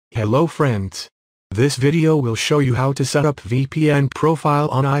Hello friends. This video will show you how to set up VPN profile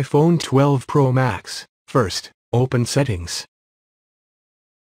on iPhone 12 Pro Max. First, open Settings.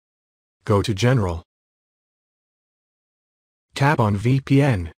 Go to General. Tap on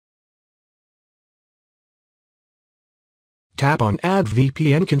VPN. Tap on Add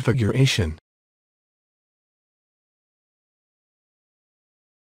VPN Configuration.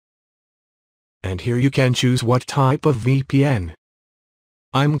 And here you can choose what type of VPN.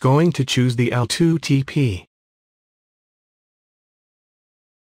 I'm going to choose the L2TP.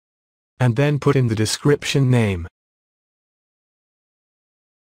 And then put in the description name.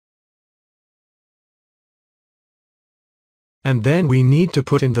 And then we need to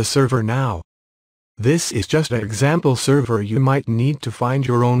put in the server now. This is just an example server. You might need to find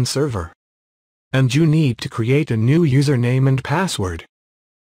your own server. And you need to create a new username and password.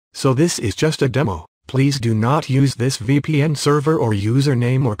 So this is just a demo. Please do not use this VPN server or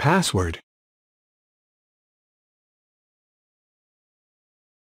username or password.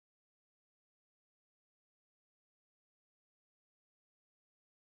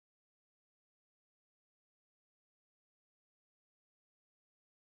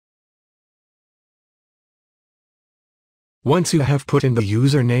 Once you have put in the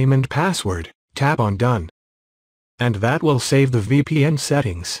username and password, tap on Done. And that will save the VPN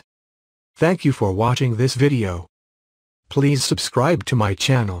settings. Thank you for watching this video. Please subscribe to my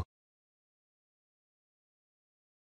channel.